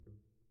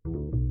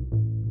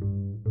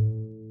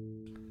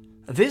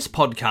This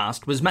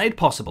podcast was made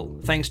possible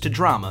thanks to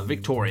Drama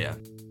Victoria.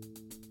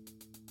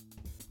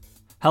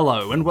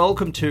 Hello and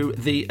welcome to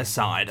The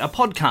Aside, a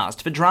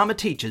podcast for drama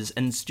teachers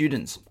and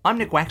students. I'm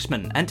Nick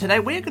Waxman, and today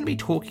we're going to be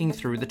talking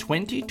through the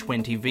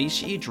 2020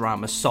 VCE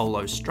Drama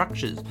solo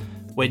structures.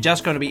 We're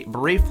just going to be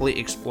briefly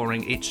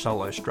exploring each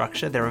solo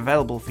structure. They're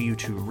available for you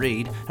to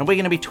read, and we're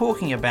going to be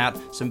talking about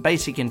some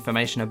basic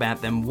information about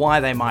them,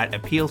 why they might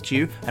appeal to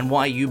you, and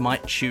why you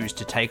might choose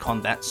to take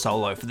on that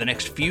solo for the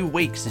next few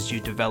weeks as you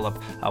develop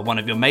one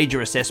of your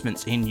major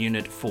assessments in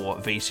Unit 4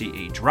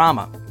 VCE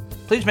Drama.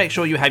 Please make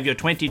sure you have your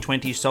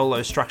 2020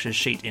 solo structure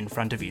sheet in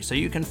front of you so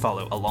you can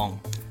follow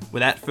along.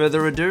 Without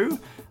further ado,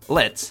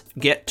 let's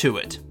get to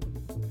it.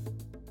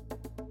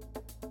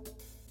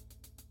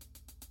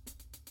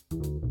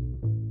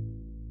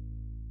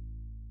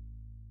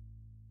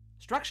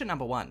 Structure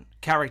number 1.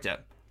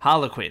 Character.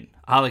 Harlequin,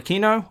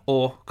 Harlequino,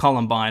 or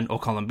Columbine or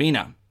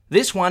Columbina.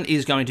 This one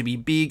is going to be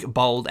big,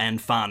 bold, and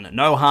fun.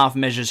 No half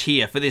measures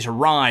here for this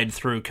ride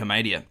through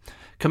Commedia.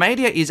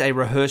 Commedia is a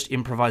rehearsed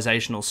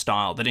improvisational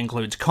style that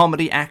includes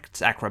comedy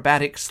acts,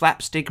 acrobatics,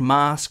 slapstick,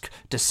 mask,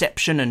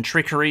 deception and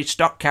trickery,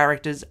 stock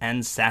characters,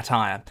 and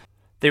satire.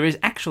 There is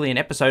actually an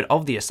episode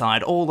of The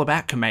Aside all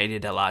about Commedia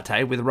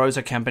dell'arte with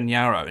Rosa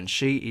Campagnaro, and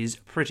she is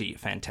pretty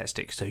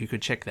fantastic, so you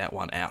could check that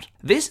one out.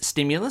 This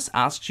stimulus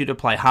asks you to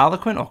play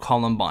Harlequin or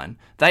Columbine.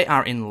 They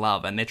are in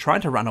love and they're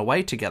trying to run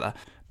away together,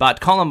 but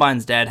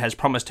Columbine's dad has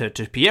promised her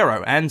to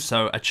Piero, and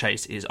so a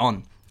chase is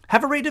on.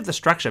 Have a read of the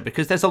structure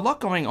because there's a lot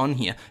going on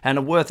here and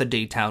are worth a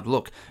detailed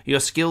look. Your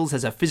skills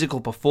as a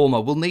physical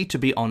performer will need to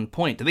be on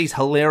point. These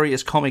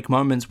hilarious comic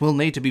moments will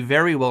need to be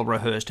very well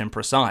rehearsed and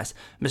precise.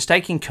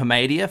 Mistaking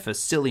commedia for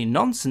silly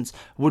nonsense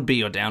would be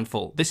your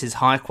downfall. This is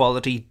high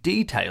quality,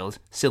 detailed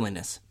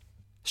silliness.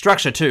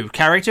 Structure 2.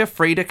 Character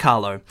Frida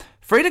Kahlo.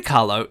 Frida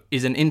Kahlo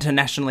is an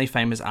internationally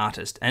famous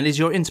artist and is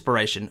your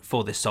inspiration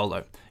for this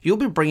solo. You'll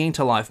be bringing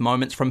to life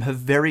moments from her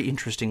very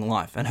interesting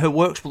life, and her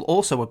works will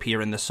also appear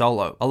in the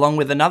solo, along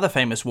with another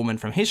famous woman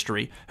from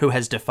history who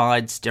has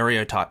defied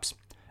stereotypes.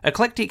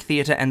 Eclectic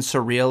theatre and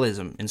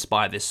surrealism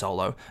inspire this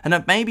solo, and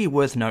it may be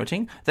worth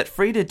noting that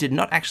Frida did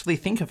not actually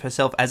think of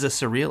herself as a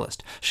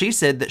surrealist. She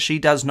said that she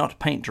does not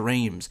paint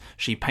dreams,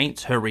 she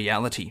paints her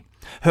reality.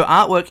 Her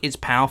artwork is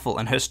powerful,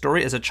 and her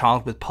story as a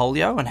child with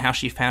polio and how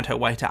she found her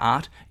way to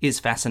art is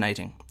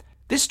fascinating.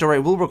 This story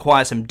will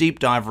require some deep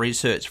dive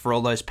research for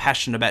all those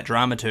passionate about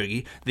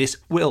dramaturgy. This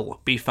will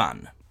be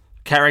fun.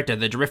 Character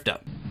the Drifter.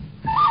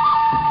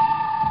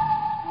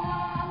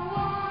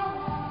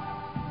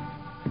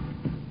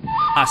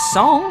 A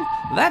song?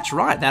 That's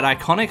right, that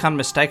iconic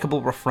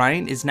unmistakable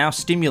refrain is now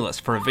stimulus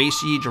for a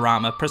VCE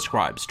Drama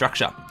prescribed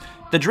structure.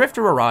 The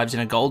Drifter arrives in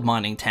a gold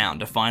mining town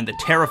to find the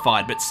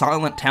terrified but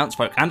silent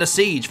townsfolk under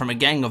siege from a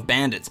gang of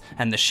bandits,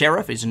 and the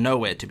sheriff is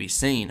nowhere to be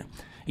seen.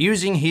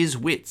 Using his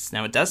wits,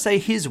 now it does say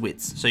his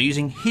wits, so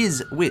using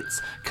his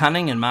wits,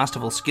 cunning and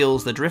masterful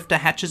skills, the Drifter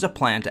hatches a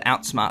plan to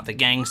outsmart the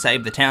gang,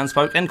 save the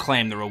townsfolk, and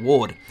claim the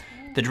reward.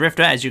 The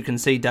Drifter, as you can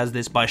see, does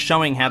this by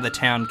showing how the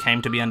town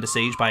came to be under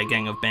siege by a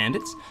gang of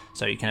bandits,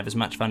 so you can have as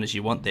much fun as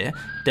you want there,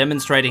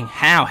 demonstrating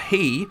how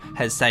he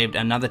has saved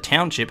another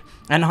township,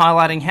 and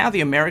highlighting how the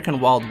American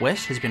Wild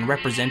West has been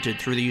represented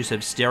through the use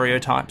of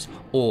stereotypes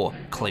or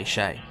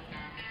cliché.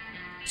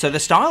 So the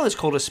style is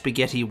called a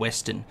spaghetti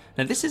western.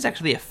 Now this is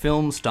actually a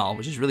film style,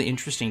 which is really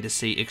interesting to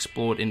see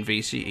explored in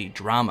VCE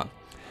Drama.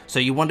 So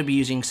you want to be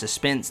using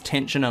suspense,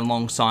 tension, and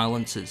long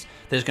silences.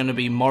 There's going to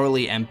be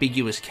morally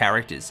ambiguous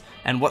characters,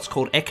 and what's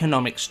called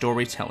economic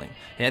storytelling.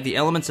 The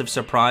elements of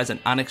surprise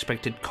and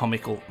unexpected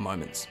comical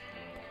moments.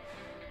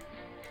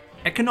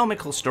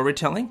 Economical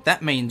storytelling,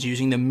 that means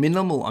using the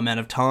minimal amount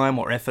of time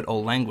or effort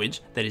or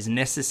language that is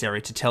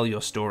necessary to tell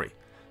your story.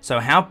 So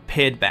how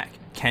pared back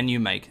can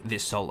you make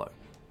this solo?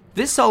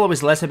 This solo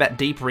is less about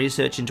deep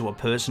research into a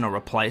person or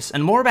a place,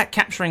 and more about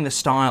capturing the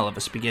style of a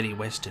spaghetti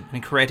western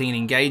and creating an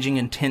engaging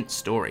and tense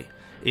story.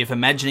 If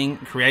imagining,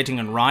 creating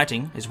and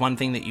writing is one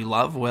thing that you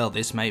love, well,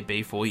 this may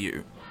be for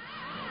you.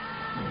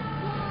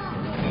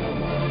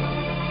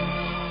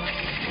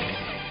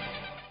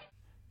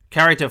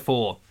 Character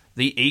 4.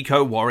 The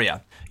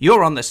Eco-Warrior.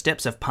 You're on the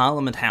steps of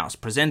Parliament House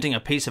presenting a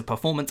piece of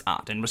performance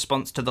art in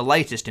response to the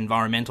latest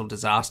environmental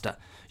disaster.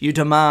 You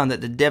demand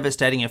that the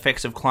devastating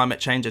effects of climate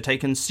change are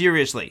taken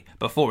seriously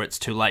before it's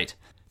too late.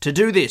 To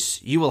do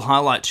this, you will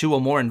highlight 2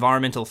 or more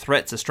environmental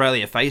threats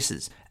Australia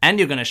faces, and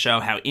you're going to show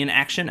how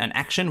inaction and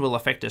action will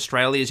affect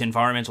Australia's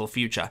environmental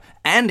future,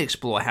 and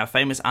explore how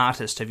famous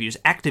artists have used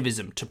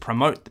activism to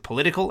promote the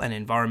political and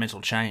environmental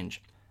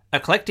change.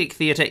 Eclectic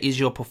theatre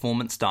is your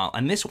performance style,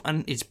 and this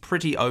one is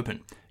pretty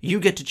open. You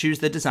get to choose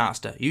the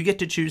disaster, you get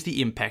to choose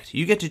the impact,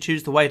 you get to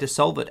choose the way to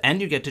solve it, and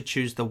you get to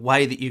choose the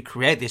way that you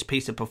create this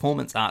piece of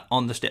performance art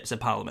on the steps of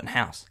Parliament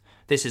House.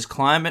 This is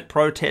climate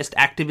protest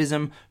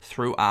activism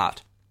through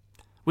art.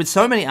 With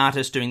so many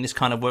artists doing this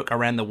kind of work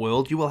around the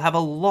world, you will have a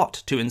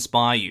lot to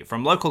inspire you,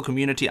 from local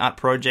community art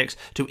projects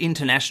to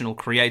international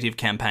creative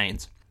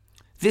campaigns.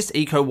 This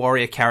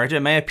eco-warrior character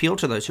may appeal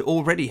to those who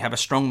already have a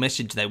strong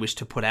message they wish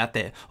to put out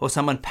there, or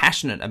someone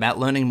passionate about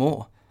learning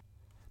more.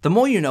 The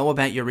more you know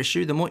about your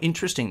issue, the more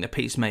interesting the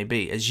piece may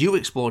be, as you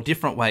explore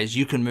different ways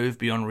you can move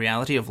beyond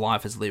reality of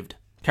life as lived.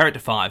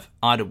 Character 5,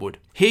 Ida Wood.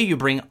 Here you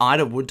bring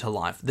Ida Wood to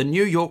life, the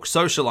New York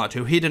socialite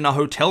who hid in a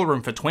hotel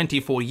room for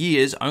 24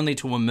 years only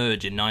to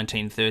emerge in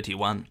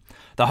 1931.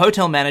 The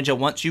hotel manager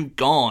wants you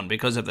gone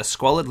because of the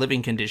squalid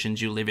living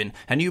conditions you live in,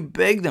 and you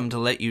beg them to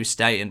let you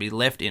stay and be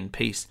left in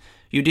peace.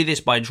 You do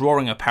this by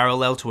drawing a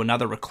parallel to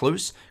another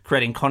recluse,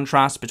 creating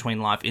contrasts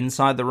between life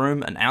inside the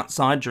room and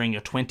outside during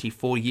your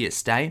 24-year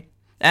stay,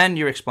 and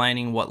you're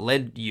explaining what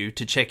led you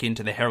to check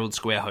into the Herald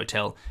Square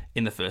Hotel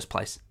in the first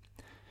place.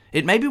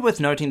 It may be worth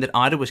noting that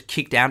Ida was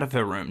kicked out of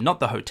her room, not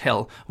the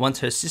hotel, once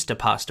her sister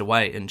passed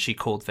away and she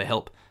called for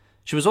help.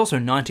 She was also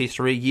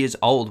 93 years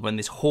old when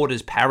this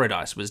hoarder's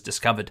paradise was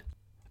discovered.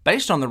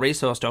 Based on the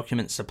resource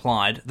documents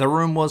supplied, the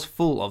room was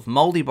full of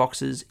mouldy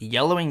boxes,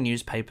 yellowing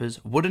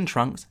newspapers, wooden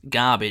trunks,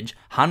 garbage,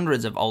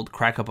 hundreds of old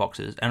cracker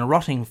boxes, and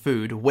rotting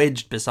food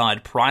wedged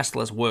beside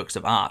priceless works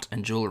of art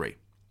and jewellery.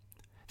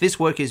 This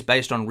work is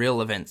based on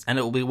real events, and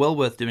it will be well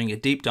worth doing a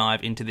deep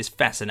dive into this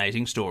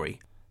fascinating story.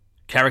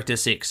 Character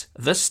 6,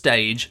 The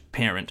Stage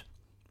Parent.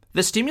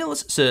 The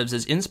stimulus serves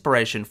as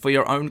inspiration for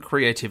your own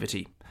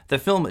creativity. The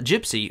film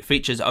Gypsy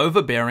features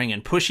overbearing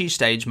and pushy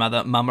stage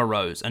mother Mama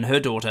Rose and her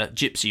daughter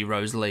Gypsy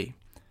Rose Lee.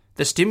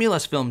 The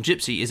stimulus film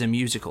Gypsy is a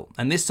musical,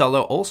 and this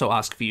solo also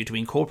asks for you to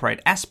incorporate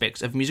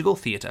aspects of musical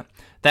theatre.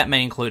 That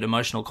may include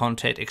emotional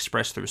content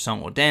expressed through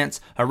song or dance,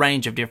 a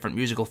range of different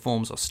musical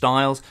forms or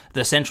styles,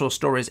 the central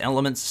story's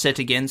elements set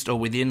against or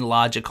within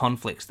larger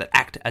conflicts that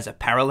act as a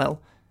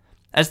parallel.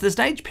 As the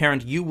stage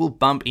parent, you will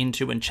bump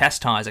into and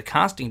chastise a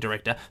casting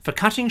director for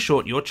cutting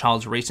short your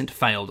child's recent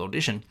failed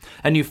audition,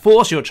 and you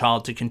force your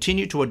child to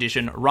continue to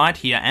audition right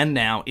here and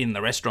now in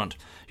the restaurant.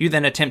 You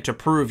then attempt to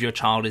prove your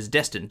child is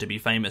destined to be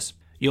famous.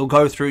 You'll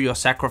go through your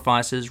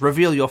sacrifices,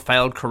 reveal your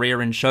failed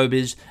career in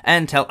showbiz,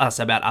 and tell us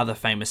about other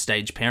famous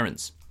stage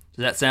parents.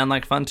 Does that sound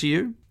like fun to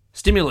you?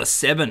 Stimulus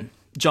 7,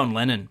 John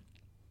Lennon.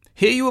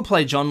 Here you will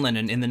play John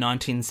Lennon in the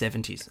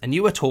 1970s, and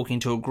you are talking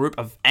to a group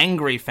of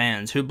angry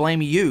fans who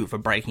blame you for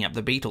breaking up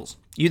the Beatles.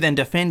 You then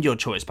defend your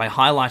choice by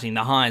highlighting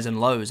the highs and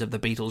lows of the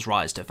Beatles'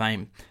 rise to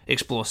fame,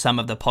 explore some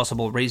of the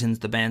possible reasons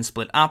the band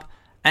split up,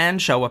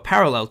 and show a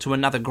parallel to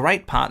another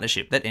great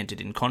partnership that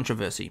entered in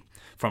controversy.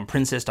 From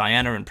Princess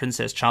Diana and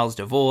Prince Charles'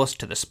 divorce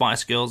to the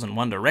Spice Girls and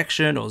One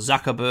Direction or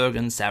Zuckerberg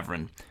and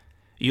Savrin.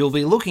 You'll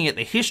be looking at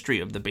the history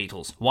of the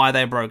Beatles, why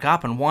they broke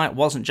up and why it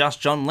wasn't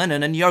just John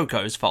Lennon and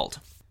Yoko's fault.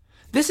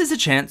 This is a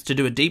chance to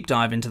do a deep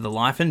dive into the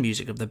life and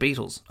music of the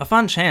Beatles, a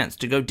fun chance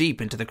to go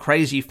deep into the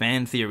crazy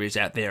fan theories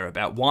out there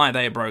about why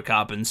they broke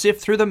up and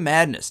sift through the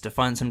madness to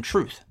find some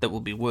truth that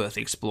will be worth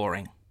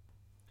exploring.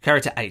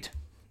 Character 8,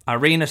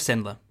 Irena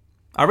Sendler.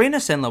 Irena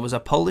Sendler was a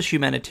Polish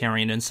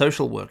humanitarian and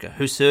social worker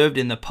who served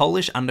in the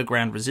Polish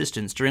underground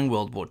resistance during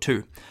World War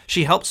II.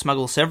 She helped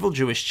smuggle several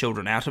Jewish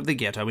children out of the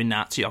ghetto in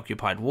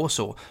Nazi-occupied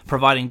Warsaw,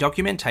 providing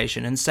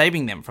documentation and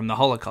saving them from the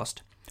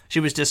Holocaust. She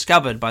was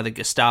discovered by the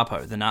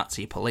Gestapo, the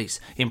Nazi police,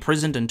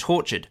 imprisoned and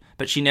tortured,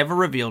 but she never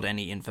revealed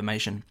any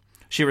information.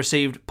 She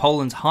received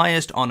Poland's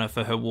highest honour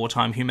for her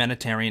wartime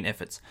humanitarian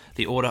efforts,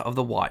 the Order of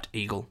the White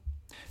Eagle.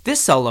 This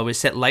solo is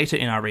set later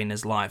in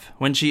Irena's life,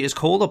 when she is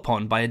called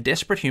upon by a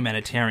desperate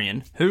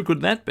humanitarian, who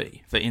could that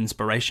be, for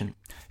inspiration.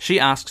 She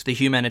asks the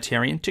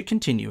humanitarian to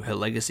continue her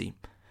legacy.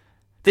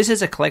 This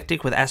is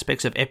eclectic with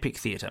aspects of epic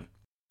theatre.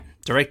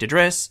 Direct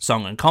address,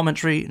 song and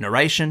commentary,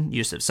 narration,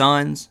 use of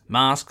signs,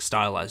 masks,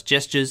 stylized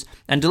gestures,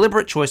 and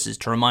deliberate choices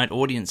to remind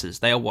audiences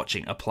they are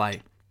watching a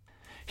play.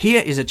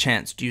 Here is a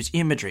chance to use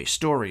imagery,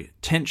 story,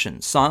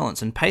 tension,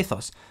 silence, and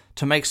pathos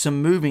to make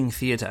some moving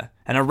theatre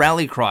and a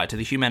rally cry to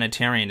the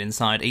humanitarian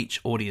inside each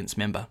audience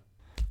member.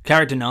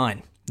 Character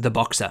 9, The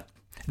Boxer.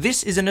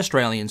 This is an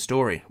Australian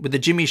story, with the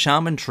Jimmy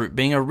Sharman troupe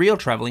being a real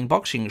travelling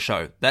boxing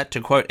show that,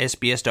 to quote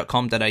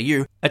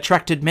sbs.com.au,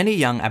 attracted many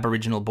young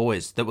Aboriginal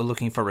boys that were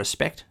looking for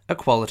respect,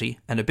 equality,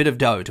 and a bit of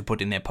dough to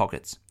put in their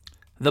pockets.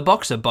 The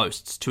Boxer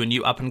boasts to a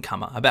new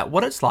up-and-comer about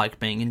what it's like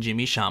being in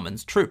Jimmy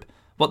Sharman's troupe,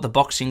 what the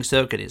boxing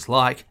circuit is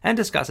like, and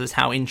discusses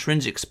how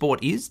intrinsic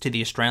sport is to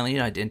the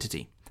Australian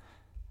identity.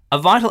 A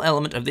vital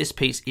element of this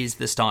piece is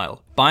the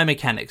style,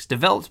 biomechanics,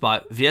 developed by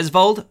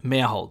Vjesvold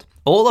Meerhold,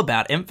 all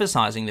about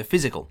emphasising the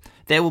physical.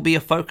 There will be a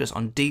focus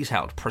on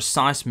detailed,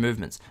 precise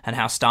movements and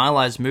how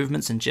stylised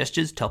movements and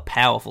gestures tell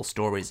powerful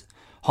stories.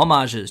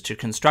 Homages to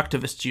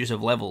constructivist use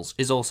of levels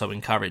is also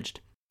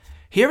encouraged.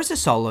 Here is a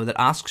solo that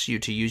asks you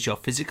to use your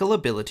physical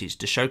abilities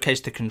to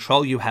showcase the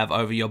control you have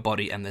over your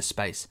body and the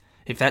space.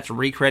 If that's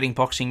recreating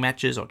boxing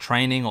matches or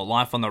training or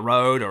life on the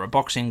road or a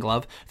boxing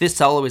glove, this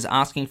solo is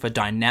asking for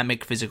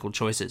dynamic physical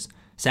choices.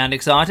 Sound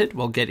excited?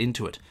 Well, get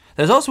into it.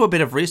 There's also a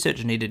bit of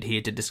research needed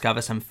here to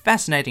discover some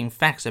fascinating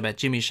facts about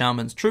Jimmy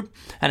Sharman's troupe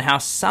and how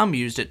some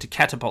used it to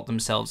catapult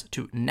themselves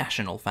to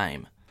national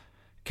fame.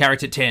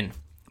 Character 10,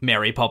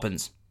 Mary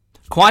Poppins.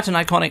 Quite an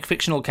iconic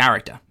fictional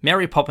character,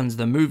 Mary Poppins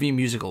the movie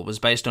musical was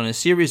based on a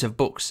series of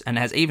books and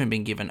has even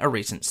been given a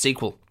recent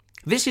sequel.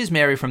 This is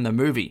Mary from the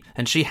movie,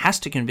 and she has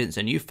to convince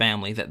a new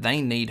family that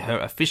they need her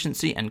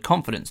efficiency and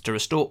confidence to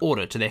restore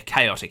order to their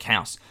chaotic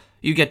house.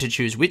 You get to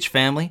choose which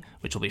family,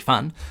 which will be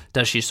fun.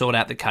 Does she sort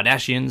out the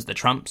Kardashians, the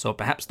Trumps, or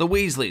perhaps the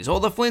Weasleys, or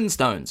the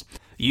Flintstones?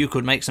 You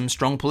could make some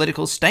strong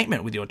political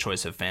statement with your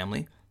choice of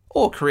family,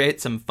 or create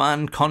some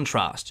fun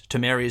contrast to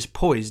Mary's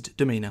poised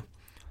demeanour.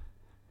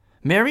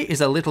 Mary is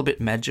a little bit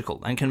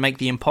magical and can make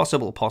the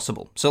impossible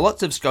possible, so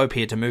lots of scope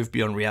here to move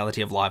beyond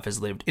reality of life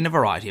as lived in a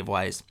variety of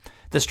ways.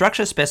 The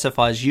structure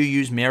specifies you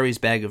use Mary's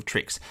bag of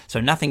tricks, so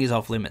nothing is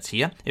off limits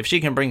here. If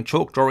she can bring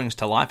chalk drawings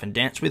to life and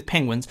dance with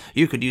penguins,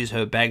 you could use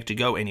her bag to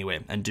go anywhere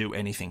and do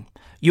anything.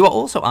 You are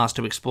also asked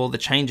to explore the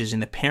changes in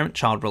the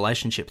parent-child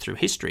relationship through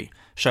history,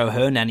 show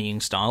her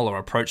nannying style or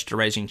approach to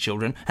raising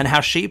children, and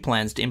how she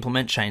plans to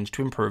implement change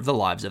to improve the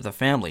lives of the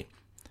family.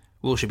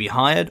 Will she be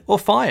hired or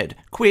fired,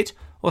 quit,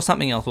 or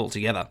something else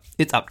altogether?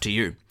 It's up to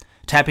you.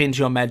 Tap into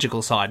your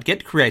magical side,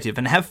 get creative,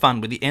 and have fun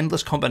with the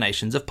endless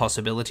combinations of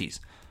possibilities.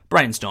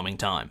 Brainstorming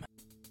time.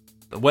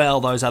 Well,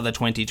 those are the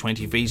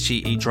 2020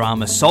 VCE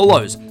Drama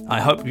solos.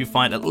 I hope you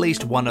find at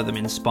least one of them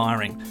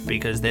inspiring,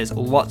 because there's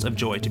lots of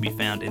joy to be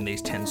found in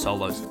these 10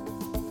 solos.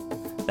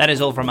 That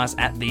is all from us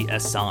at The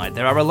Aside.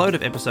 There are a load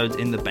of episodes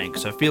in the bank,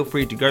 so feel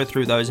free to go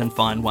through those and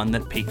find one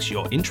that piques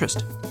your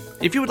interest.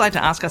 If you would like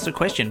to ask us a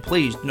question,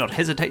 please do not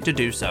hesitate to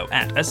do so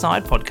at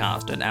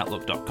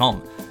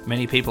asidepodcast@outlook.com.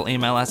 Many people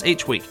email us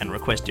each week and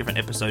request different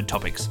episode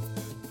topics.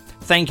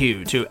 Thank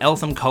you to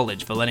Eltham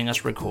College for letting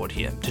us record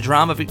here, to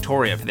Drama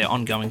Victoria for their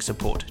ongoing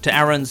support, to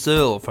Aaron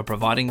Searle for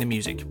providing the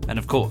music, and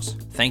of course,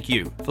 thank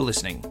you for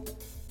listening.